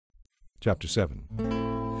Chapter 7.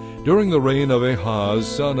 During the reign of Ahaz,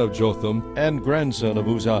 son of Jotham, and grandson of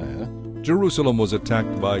Uzziah, Jerusalem was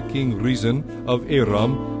attacked by King Rezin of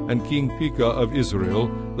Aram and King Pekah of Israel,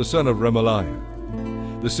 the son of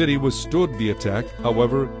Remaliah. The city withstood the attack,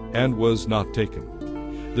 however, and was not taken.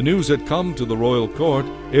 The news had come to the royal court,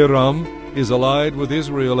 Aram is allied with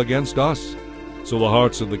Israel against us. So the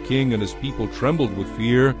hearts of the king and his people trembled with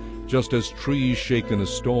fear, just as trees shake in a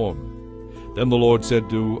storm. Then the Lord said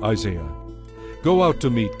to Isaiah, "Go out to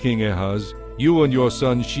meet King Ahaz, you and your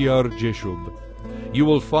son Shear-Jashub. You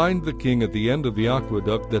will find the king at the end of the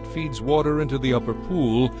aqueduct that feeds water into the upper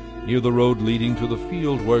pool, near the road leading to the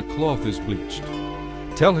field where cloth is bleached.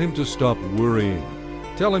 Tell him to stop worrying.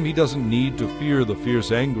 Tell him he doesn't need to fear the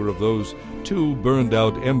fierce anger of those two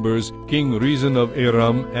burned-out embers, King Rezin of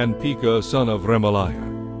Aram and Pekah son of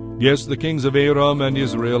Remaliah. Yes, the kings of Aram and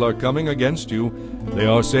Israel are coming against you. They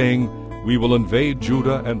are saying, 'We will invade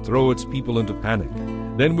Judah and throw its people into panic.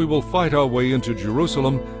 Then we will fight our way into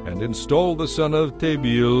Jerusalem and install the son of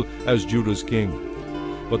Tabeel as Judah's king.'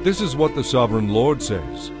 But this is what the sovereign Lord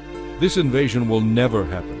says. This invasion will never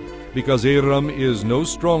happen, because Aram is no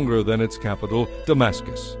stronger than its capital,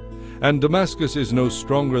 Damascus, and Damascus is no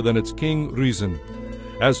stronger than its king, Rezin.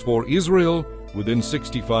 As for Israel, within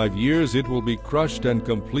 65 years it will be crushed and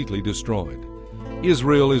completely destroyed.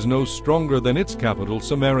 Israel is no stronger than its capital,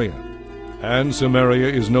 Samaria, and Samaria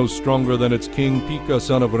is no stronger than its king, Pekah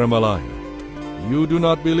son of Remaliah. You do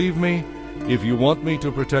not believe me? If you want me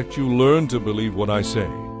to protect you, learn to believe what I say."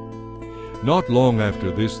 Not long after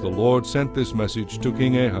this, the Lord sent this message to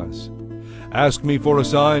King Ahaz. "Ask me for a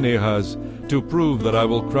sign, Ahaz, to prove that I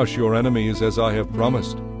will crush your enemies as I have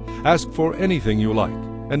promised. Ask for anything you like,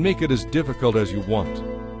 and make it as difficult as you want."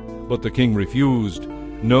 But the king refused.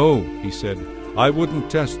 "No," he said, "I wouldn't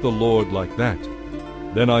test the Lord like that."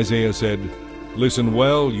 Then Isaiah said, "Listen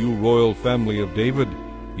well, you royal family of David.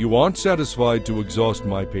 You aren't satisfied to exhaust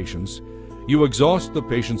my patience. You exhaust the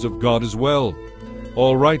patience of God as well.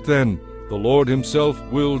 All right then, the Lord himself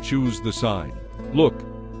will choose the sign. Look,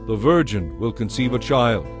 the virgin will conceive a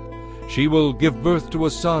child. She will give birth to a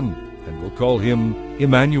son, and will call him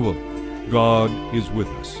Emmanuel. God is with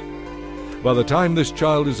us. By the time this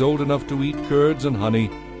child is old enough to eat curds and honey,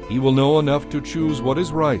 he will know enough to choose what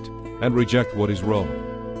is right and reject what is wrong.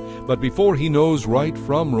 But before he knows right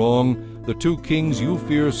from wrong, the two kings you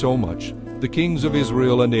fear so much, the kings of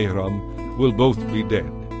Israel and Aram, will both be dead.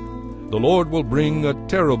 The Lord will bring a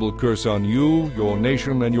terrible curse on you, your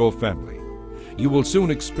nation, and your family. You will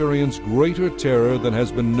soon experience greater terror than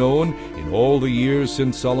has been known in all the years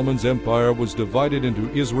since Solomon's empire was divided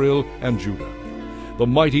into Israel and Judah. The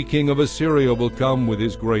mighty king of Assyria will come with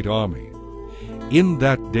his great army. In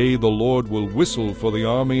that day the Lord will whistle for the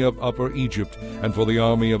army of Upper Egypt and for the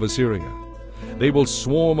army of Assyria. They will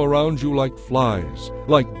swarm around you like flies.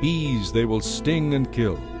 Like bees they will sting and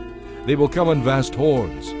kill. They will come in vast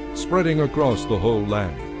hordes, spreading across the whole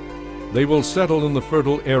land. They will settle in the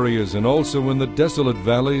fertile areas and also in the desolate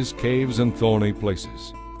valleys, caves, and thorny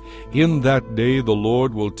places. In that day the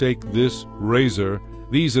Lord will take this razor,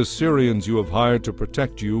 these Assyrians you have hired to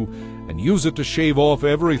protect you, and use it to shave off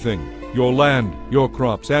everything, your land, your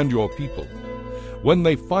crops, and your people. When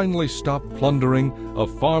they finally stop plundering, a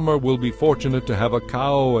farmer will be fortunate to have a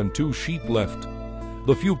cow and 2 sheep left.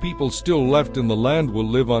 The few people still left in the land will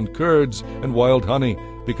live on curds and wild honey,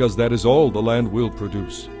 because that is all the land will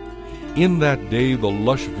produce. In that day the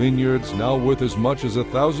lush vineyards, now worth as much as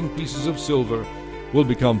 1,000 pieces of silver, will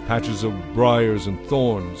become patches of briars and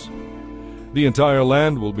thorns. The entire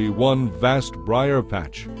land will be one vast briar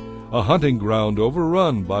patch, a hunting ground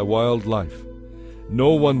overrun by wildlife.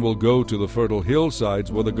 No one will go to the fertile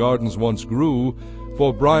hillsides where the gardens once grew,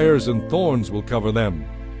 for briars and thorns will cover them.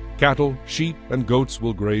 Cattle, sheep, and goats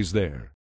will graze there.